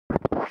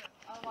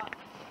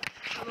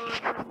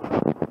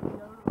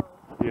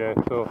Yeah,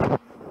 so.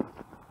 Today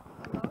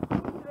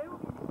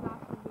we'll be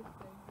smashing this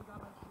thing we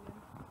got on Shein.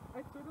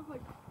 It's sort of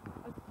like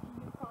a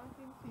ski-con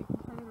thing, so you can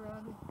turn it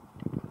around and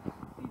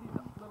see these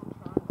little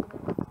tribes in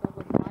it and stuff.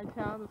 Like my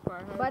town, as far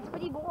as. But it's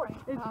pretty boring.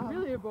 It's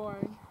really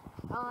boring.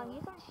 You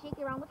just have to shake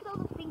it around. Look at all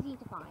the things you need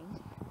to find.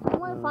 You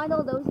want to find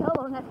all those? How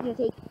long that's going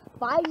to take?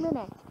 5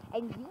 minutes.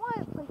 And you want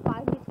to play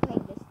 5 minutes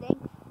playing this thing?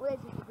 What is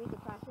it, the Great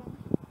Depression?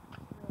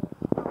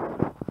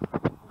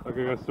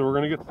 Okay guys, so we're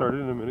gonna get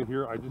started in a minute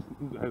here.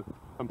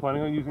 I'm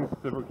planning on using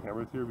separate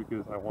cameras here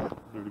because I want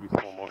there to be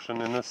slow motion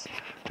in this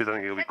because I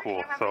think it'll be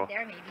cool. So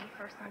there maybe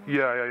for some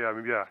yeah.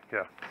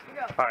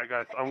 All right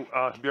guys, I'm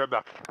be right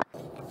back.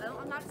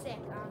 I'm not sick.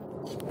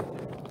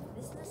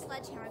 This is a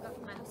sledgehammer I got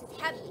from my house. It's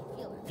heavy.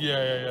 Feel it.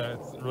 Yeah.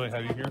 It's really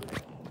heavy here,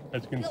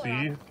 as you can see.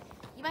 You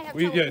might have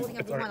trouble holding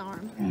up with one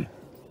arm.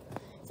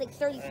 It's like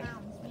 30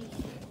 pounds, maybe.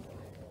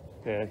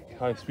 Yeah,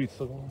 high speed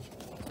still going.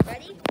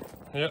 Ready?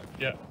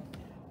 Yeah.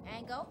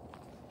 And go.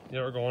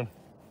 Yeah, we're going.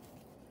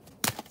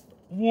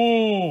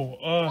 Whoa!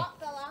 Stop,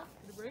 fella.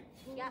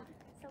 Yeah,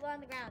 settle on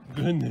the ground.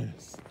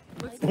 Goodness.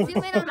 Zoom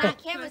in on that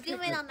camera.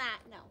 Zoom in on that.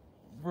 No.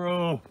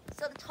 Bro.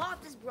 So the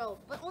top just broke,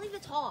 but only the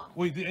top.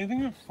 Wait, did anything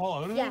even fall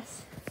out of it?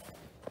 Yes.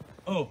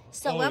 Oh.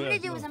 So what I'm gonna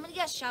do is I'm gonna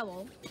get a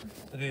shovel.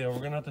 Okay, yeah, we're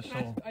gonna have to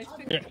shovel.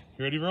 Okay,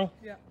 you ready, bro?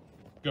 Yeah.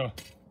 Go.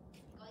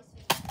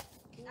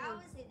 That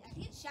was it. I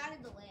think it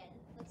shattered the lid.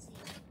 Let's see.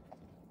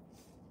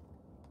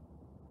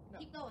 No.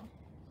 Keep going.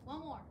 One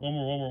more. One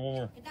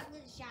more. Get that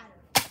lid shattered.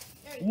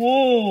 There you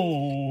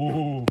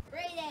Whoa! go.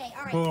 Great A.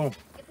 All right. Oh.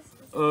 Get this.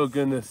 Oh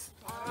goodness.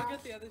 I'll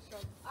get the other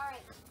shovel. All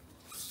right.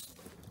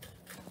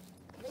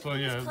 So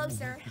yeah,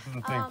 Closer. this is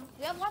the thing.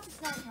 We have lots of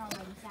snow here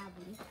already,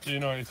 sadly. You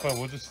know, it's fine.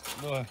 We'll just.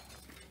 So,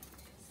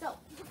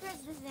 you compare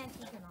this is an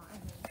antique or not? I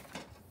mean.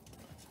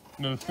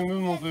 No, this thing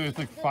doesn't look like it's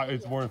like 5.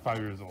 It's more than 5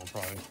 years old,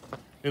 probably.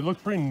 It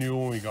looked pretty new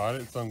when we got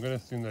it, so I'm gonna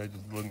assume that it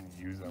just wasn't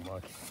used that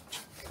much.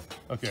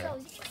 Okay. So,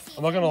 you can see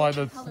I'm not gonna lie.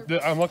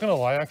 color. I'm not gonna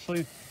lie.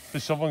 Actually, the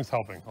shoveling's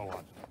helping a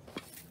lot.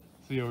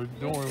 So yeah,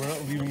 don't worry. We're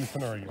not leaving this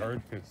in our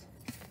yard because.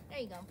 There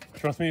you go.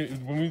 Trust me,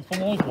 when we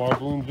film all those water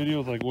balloon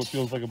videos, like what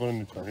feels like about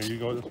an eternity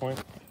ago at this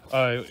point,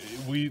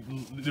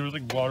 there was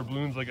like water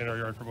balloons like in our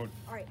yard for about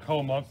a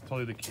couple months until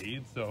they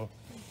decayed. So,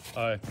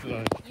 You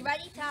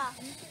ready to?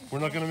 we're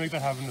not gonna make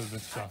that happen to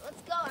this stuff.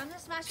 Let's go. I'm gonna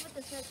smash it with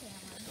the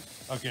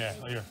sledgehammer. Okay,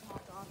 here.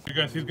 You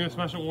guys, he's gonna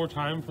smash it one more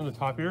time from the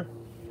top here.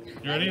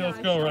 You ready? Let's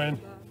go, Ryan.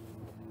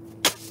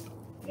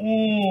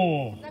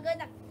 Oh, Not good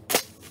enough.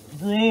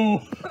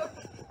 bro.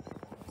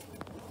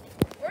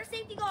 Where's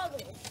safety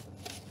goggles?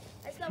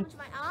 That's going to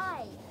my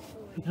eye.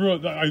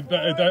 Bro,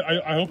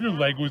 I hope your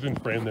leg was in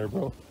frame there,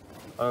 bro.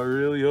 I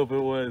really hope it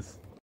was.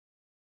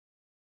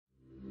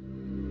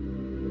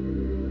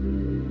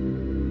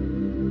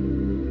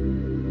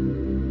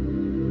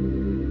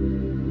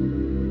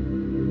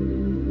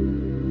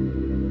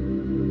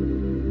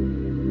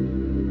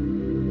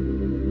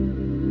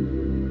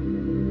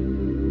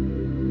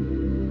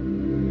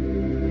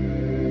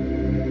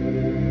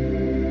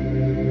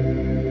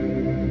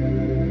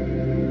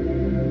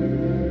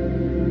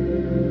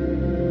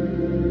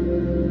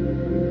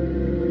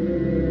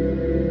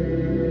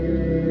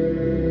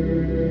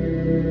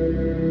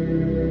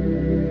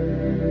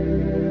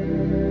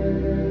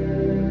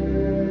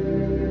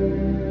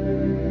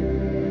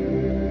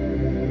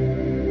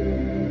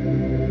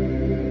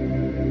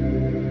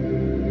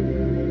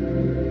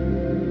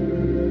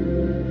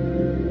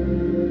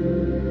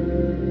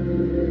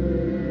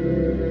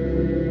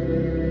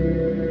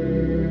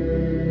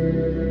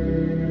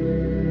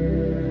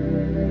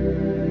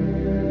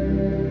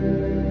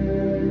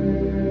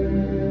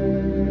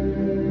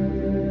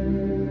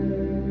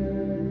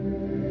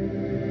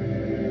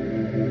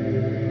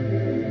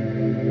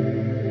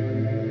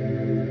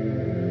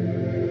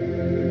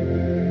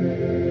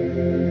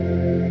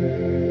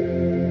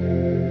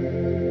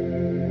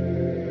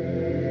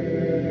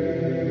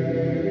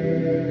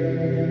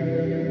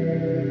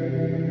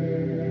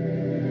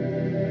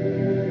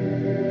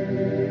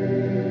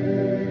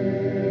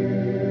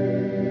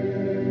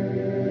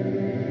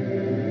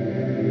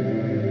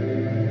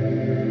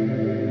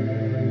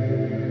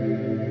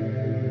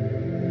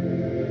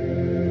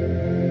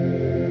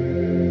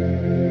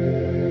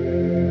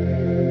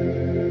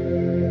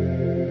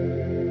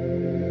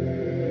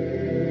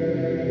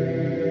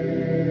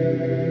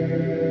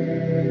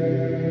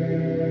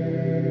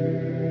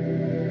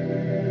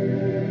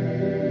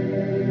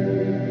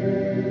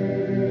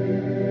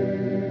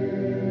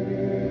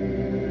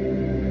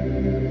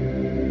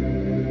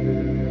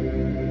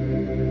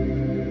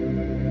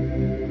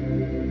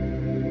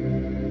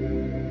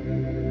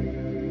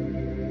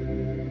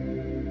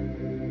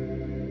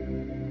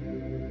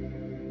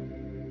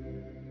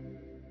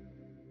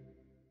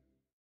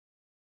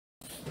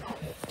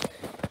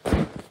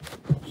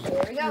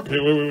 go. Hey,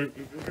 wait.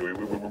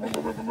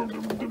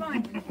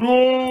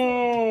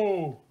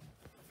 No!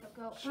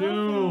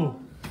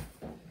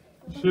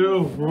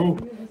 Chill, bro.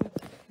 Do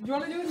you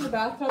want to do it in the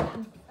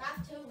bathtub?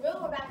 Bathtub,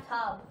 room or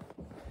bathtub?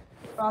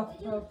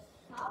 Bathtub.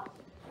 Tub?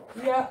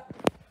 Yeah.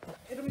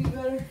 It'll be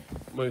better.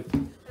 Wait.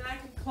 And I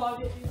can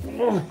clog it.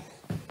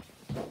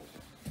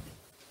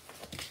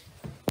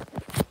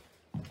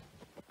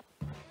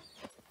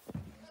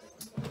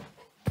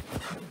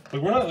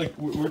 Like we're not like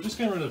we're just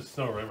getting rid of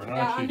snow, right? We're not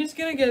Yeah, actually. I'm just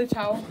gonna get a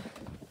towel.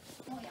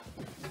 Oh yeah.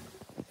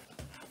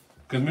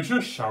 Cause make sure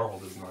the shower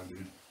hole isn't on,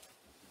 dude.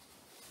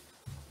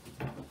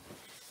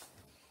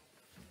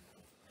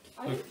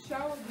 I think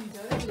shower would be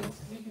better than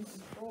you can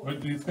control.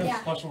 Wait, it's gonna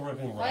Yeah. splash over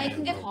everything Well, right it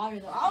can get hotter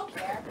though. I don't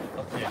care.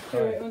 Okay,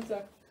 Okay, wait, one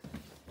sec.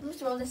 Let me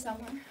throw this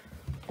somewhere.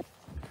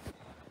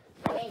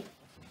 Wait.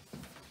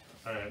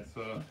 Alright,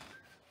 so.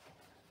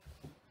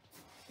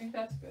 I think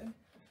that's good.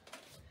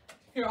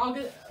 Here, I'll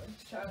get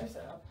a shower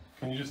set up.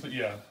 Can you just,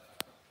 yeah.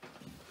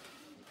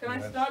 Can I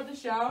Yes. start the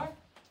shower?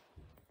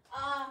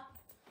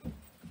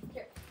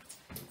 Here.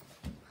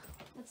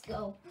 Let's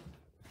go.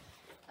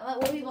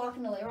 Will we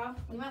blocking the way, Rob?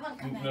 We might want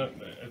to come No,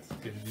 in. it's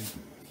good.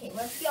 Okay,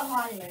 let's see how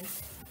hot it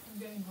is. I'm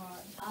getting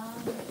hot.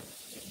 Um,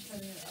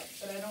 Turning it up,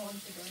 but I don't want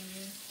it to burn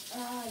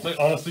you. Like,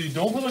 honestly,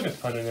 don't put like a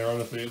ton in there,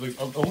 honestly. Like,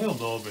 only a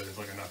little bit is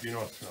like enough. You know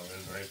what snow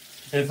is, right?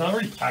 And it's not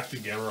very packed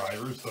together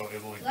either, so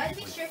it'll like. we gotta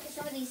be sure because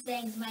some of these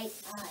things might.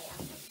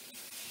 Yeah.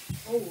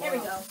 Oh, There we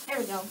go. There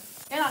we go.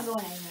 They're not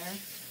going anywhere.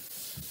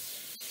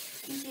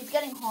 You see, it's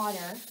getting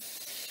hotter.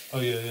 Oh,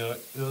 yeah.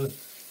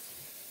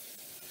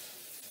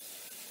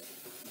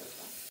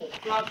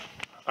 Rob,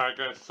 Alright,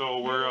 guys, so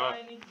you know we're, what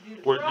I need to do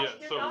to- we're Rob, yeah,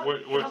 you're so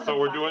not-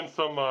 we're doing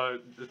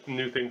some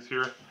new things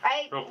here.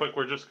 Right? Real quick,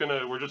 we're just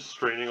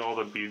straining all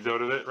the beads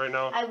out of it right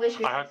now. I wish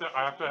we. I have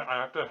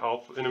to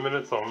help in a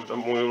minute, so I'm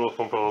going a little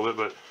phone for a little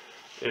bit,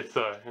 but it's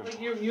Like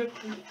you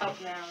have to help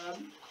now,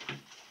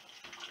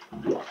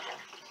 Rob.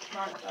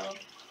 Smart though.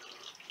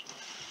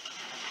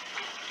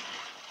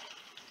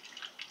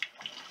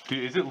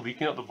 dude, is it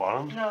leaking out the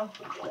bottom? No,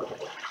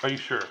 Are you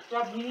sure?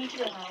 Rob, you need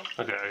to help.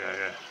 Okay.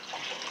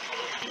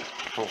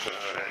 Okay,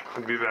 alright.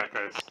 I'll be back,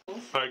 guys.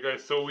 Alright,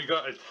 guys, so we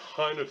got a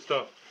ton of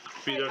stuff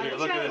beat out here.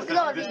 Look at Look at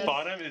all this. This these.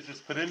 bottom is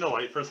just put in the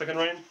light for a second,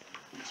 Ryan.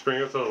 Just bring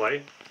it up to the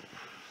light.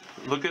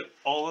 Look at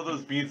all of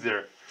those beads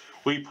there.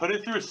 We put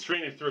it through a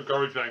strainer, through a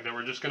garbage bag that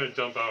we're just gonna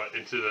dump out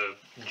into the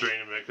drain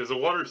in a minute because the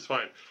water's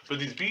fine. But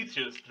these beads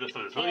just what's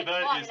really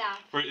bad clog is it up.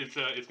 where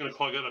it's gonna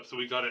clog it up. So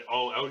we got it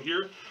all out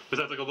here, but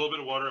that's like a little bit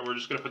of water, and we're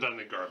just gonna put that in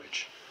the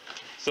garbage.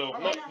 So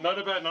not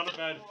a bad.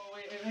 Oh,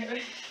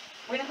 wait.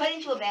 We're gonna put it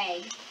into a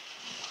bag.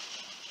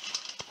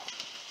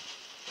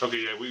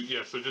 Okay,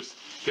 so just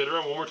get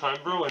around one more time,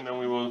 bro, and then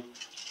we will.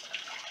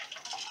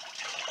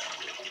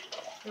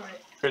 Wait.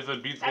 Here's the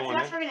beads That's going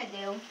what in. we're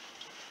gonna do.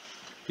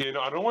 Yeah,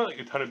 no, I don't want like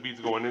a ton of beads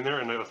going in there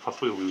and like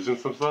possibly losing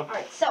some stuff. All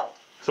right, so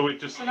So wait,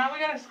 just. So now we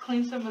gotta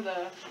clean some of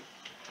the.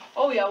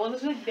 Oh yeah, well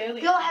this is like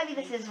daily. feel how heavy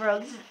this is, bro.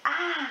 This is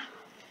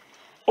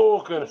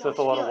Oh goodness, that's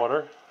a lot of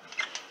water.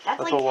 That's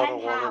That's like a lot 10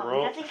 of water, pounds.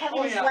 bro. That's like heavy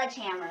Oh, as a yeah.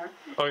 sledgehammer.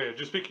 Oh yeah,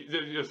 just be.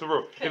 Yeah, so bro,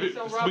 Okay, if it,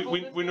 so so Rob, we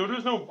hold this. know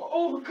there's no.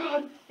 Oh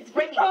god. It's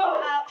breaking.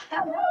 Oh.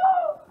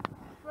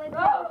 Let's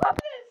Oh,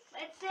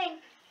 let's sing.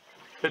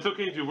 It's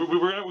okay, dude. We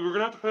were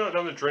gonna have to put it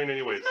down the drain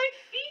anyways. my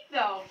feet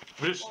though.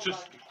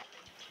 Just.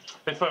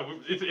 It's fine.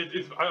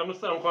 It's. I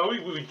understand. I'm glad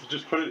we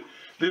just put it.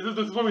 This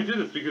is why we did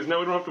this because now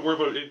we don't have to worry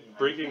about it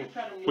breaking.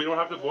 We don't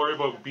have to worry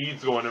about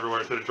beads going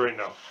everywhere to the drain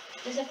now.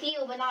 There's a few,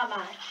 but not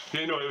much.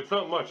 Yeah, no, it's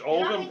not much.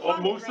 All of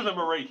them, most of them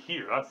are right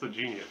here. That's the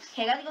genius.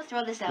 Okay, I gotta go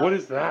throw this out. What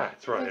is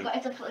that, Ryan?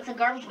 It's a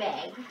garbage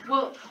bag.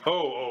 Well,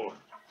 Oh.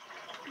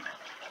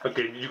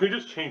 Okay, you can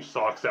just change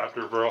socks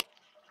after, bro.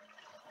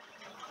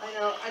 I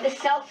know. The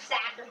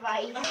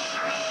self-sacrifice.